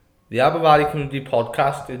The Aber Community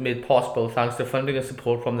Podcast is made possible thanks to funding and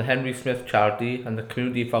support from the Henry Smith Charity and the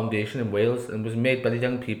Community Foundation in Wales and was made by the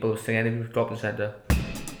young people of St Genevieve Shopping Centre.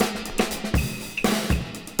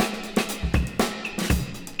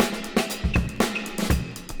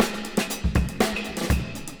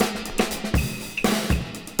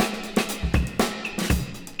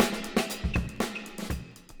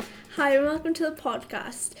 Hi and welcome to the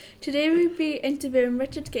podcast. Today we'll be interviewing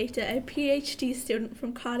Richard Gator, a PhD student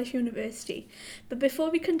from Cardiff University. But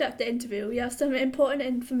before we conduct the interview, we have some important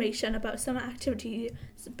information about summer activities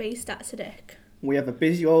based at Cardiff. We have a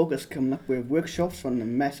busy August coming up with workshops from the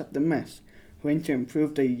Mess Up the Mess, who aim to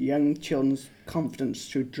improve the young children's confidence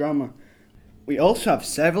through drama. We also have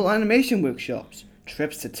several animation workshops,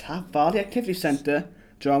 trips to Taff Valley Activity Centre,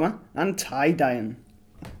 drama and tie-dyeing.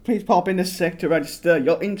 Please pop in the SIC to register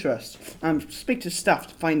your interest and speak to staff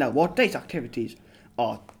to find out what date activities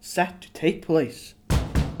are set to take place.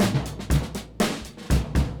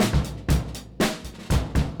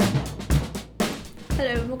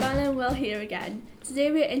 Hello, Morgana and Will here again.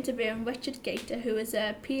 Today we're interviewing Richard Gator, who is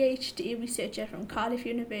a PhD researcher from Cardiff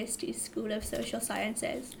University's School of Social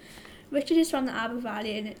Sciences. Richard is from the Aber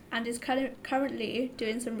Valley and is currently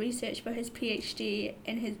doing some research for his PhD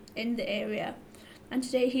in the area. And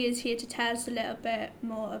today he is here to tell us a little bit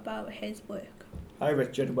more about his work. Hi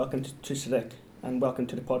Richard, welcome to SIDIC and welcome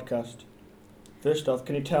to the podcast. First off,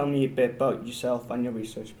 can you tell me a bit about yourself and your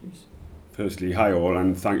research, please? Firstly, hi all,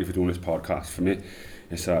 and thank you for doing this podcast for me.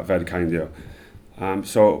 It's very kind of you.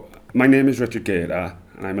 So, my name is Richard Gator,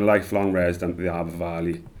 and I'm a lifelong resident of the Aber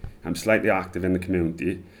Valley. I'm slightly active in the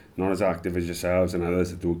community, not as active as yourselves and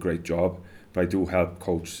others that do a great job, but I do help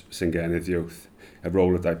coach St Genevieve youth, a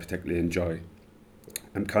role that I particularly enjoy.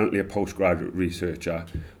 I'm currently a postgraduate researcher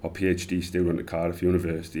or PhD student at Cardiff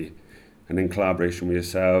University, and in collaboration with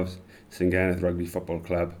yourselves, St Genevieve Rugby Football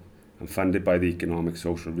Club, and funded by the Economic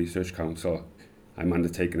Social Research Council, I'm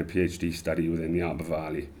undertaking a PhD study within the Aber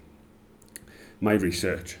Valley. My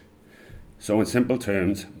research. So in simple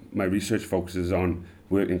terms, my research focuses on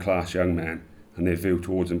working class young men and their view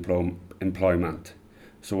towards employment.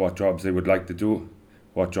 So what jobs they would like to do,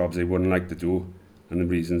 what jobs they wouldn't like to do, and the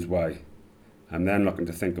reasons why. I'm then looking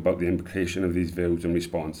to think about the implication of these views and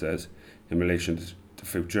responses in relation to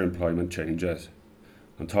future employment changes.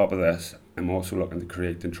 On top of this, I'm also looking to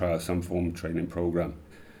create and trial some form of training programme,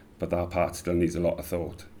 but that part still needs a lot of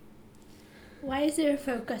thought. Why is there a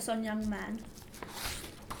focus on young men?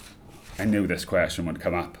 I knew this question would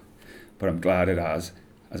come up, but I'm glad it has,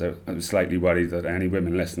 as I was slightly worried that any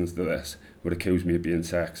women listening to this would accuse me of being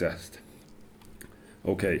sexist.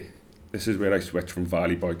 Okay, this is where I switch from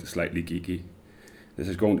Valley Boy to slightly geeky. This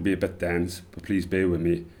is going to be a bit dense, but please bear with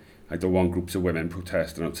me. I don't want groups of women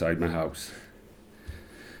protesting outside my house.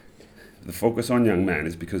 The focus on young men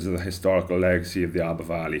is because of the historical legacy of the Aber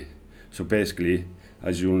Valley. So basically,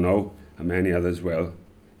 as you'll know, and many others will,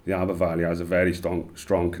 the Aber Valley has a very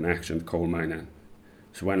strong connection to coal mining.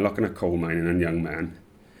 So when looking at coal mining and young men,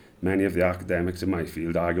 many of the academics in my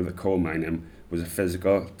field argue that coal mining was a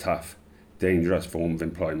physical, tough, dangerous form of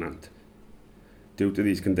employment. Due to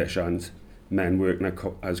these conditions, men working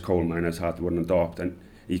as coal miners had to adopt an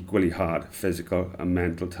equally hard physical and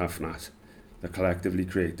mental toughness that collectively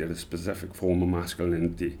created a specific form of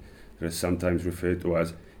masculinity that is sometimes referred to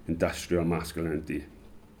as industrial masculinity.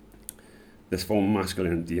 This form of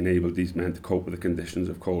masculinity enabled these men to cope with the conditions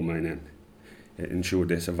of coal mining. It ensured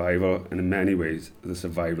their survival and in many ways the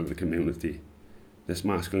survival of the community. This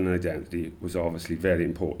masculine identity was obviously very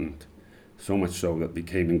important, so much so that it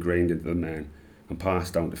became ingrained into the men and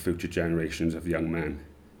passed down to future generations of young men.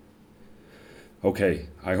 Okay,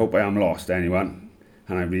 I hope I am lost anyone,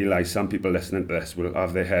 and I realise some people listening to this will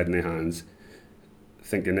have their head in their hands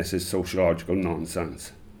thinking this is sociological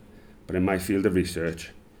nonsense. But in my field of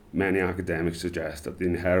research, many academics suggest that the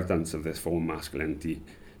inheritance of this form of masculinity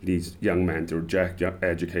leads young men to reject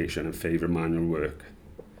education in favour of manual work.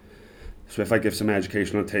 So if I give some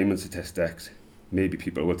educational attainment statistics, maybe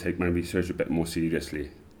people will take my research a bit more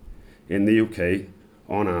seriously. In the UK,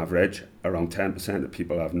 on average, around 10% of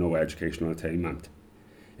people have no educational attainment.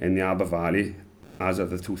 In the Aber Valley, as of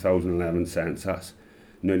the 2011 census,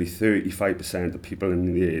 nearly 35% of people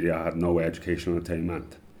in the area had no educational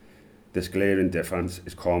attainment. This glaring difference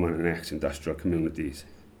is common in ex-industrial communities.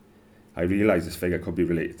 I realise this figure could be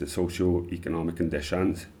related to socio-economic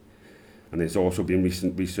conditions, and there's also been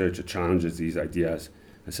recent research that challenges these ideas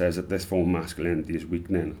and says that this form of masculinity is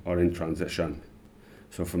weakening or in transition.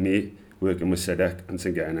 So for me, working with SIDIC and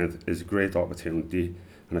St Genevieve is a great opportunity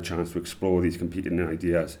and a chance to explore these competing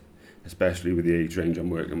ideas, especially with the age range I'm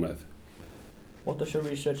working with. What does your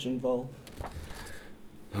research involve?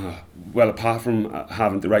 Well, apart from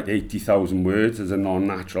having to write 80,000 words as a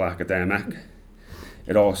non-natural academic,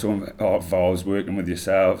 it also involves working with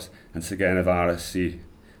yourselves and again of RSC.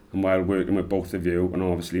 And while working with both of you and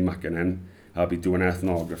obviously Mackinnon, I'll be doing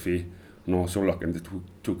ethnography and also looking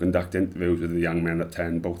to conduct interviews with the young men that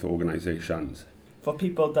attend both organisations. For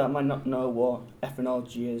people that might not know what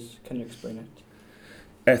ethnology is, can you explain it?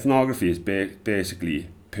 Ethnography is basically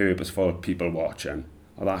purposeful people watching,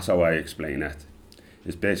 or that's how I explain it.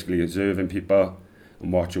 It's basically observing people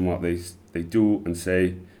and watching what they do and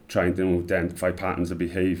say, trying to identify patterns of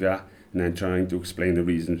behaviour and then trying to explain the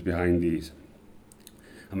reasons behind these.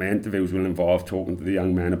 And my interviews will involve talking to the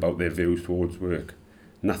young men about their views towards work.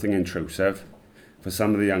 Nothing intrusive. For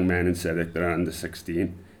some of the young men in Civic that are under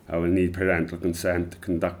 16, I will need parental consent to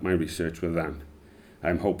conduct my research with them.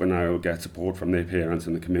 I'm hoping I will get support from their parents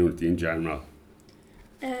and the community in general.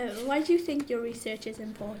 Why do you think your research is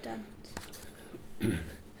important?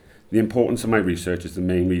 The importance of my research is the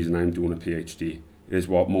main reason I'm doing a PhD. It is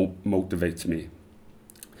what motivates me.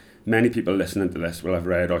 Many people listening to this will have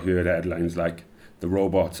read or heard headlines like, "The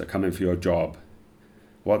robots are coming for your job."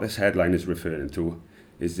 What this headline is referring to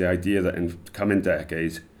is the idea that in coming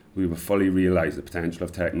decades, we will fully realise the potential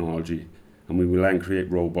of technology and we will then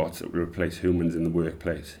create robots that will replace humans in the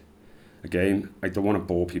workplace. Again, I don't want to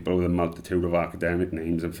bore people with a multitude of academic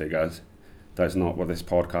names and figures. That is not what this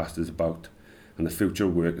podcast is about, and the future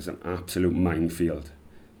of work is an absolute minefield.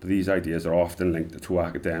 But these ideas are often linked to two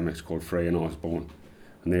academics called Frey and Osborne,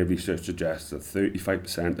 and their research suggests that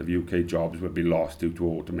 35% of UK jobs will be lost due to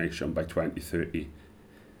automation by 2030.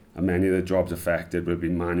 And many of the jobs affected will be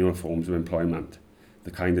manual forms of employment,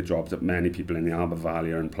 the kind of jobs that many people in the Aber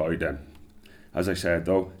Valley are employed in. As I said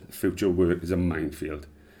though, the future of work is a minefield.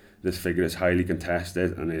 This figure is highly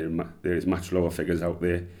contested and there is much lower figures out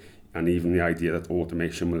there, and even the idea that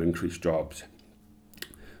automation will increase jobs.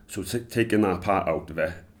 So taking that part out of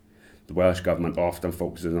it, the Welsh Government often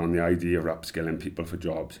focuses on the idea of upskilling people for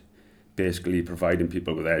jobs, basically providing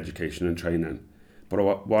people with education and training.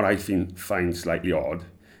 But what I find slightly odd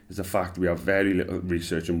is the fact that we have very little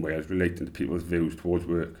research in Wales relating to people's views towards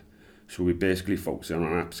work. So we're basically focusing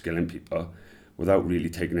on upskilling people without really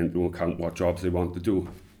taking into account what jobs they want to do.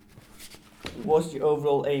 What's the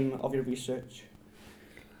overall aim of your research?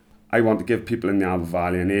 I want to give people in the Aber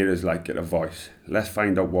Valley and areas like it a voice. Let's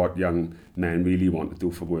find out what young men really want to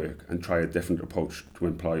do for work and try a different approach to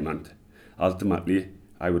employment. Ultimately,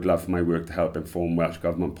 I would love for my work to help inform Welsh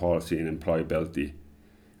Government policy and employability.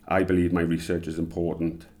 I believe my research is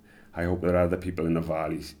important. I hope that other people in the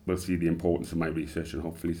valleys will see the importance of my research and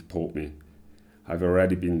hopefully support me. I've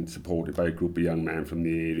already been supported by a group of young men from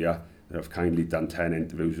the area that have kindly done 10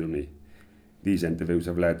 interviews with me. These interviews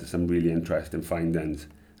have led to some really interesting findings,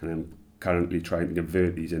 and I'm currently trying to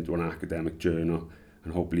convert these into an academic journal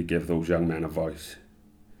and hopefully give those young men a voice.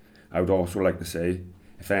 I would also like to say,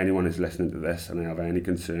 if anyone is listening to this and they have any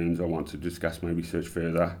concerns or want to discuss my research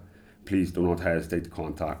further, please do not hesitate to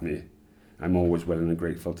contact me. I'm always willing and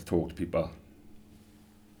grateful to talk to people.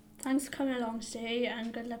 Thanks for coming along today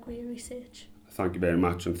and good luck with your research. Thank you very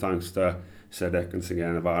much, and thanks to Civic and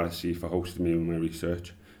again of RSC for hosting me with my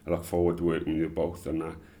research. I look forward to working with you both and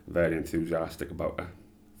I'm very enthusiastic about it.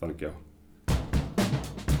 Thank you.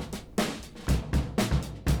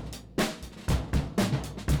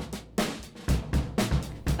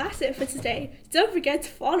 That's it for today. Don't forget to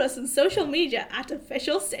follow us on social media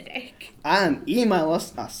 @officialcivic. And email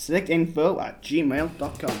us at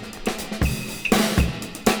civicinfo@gmail.com.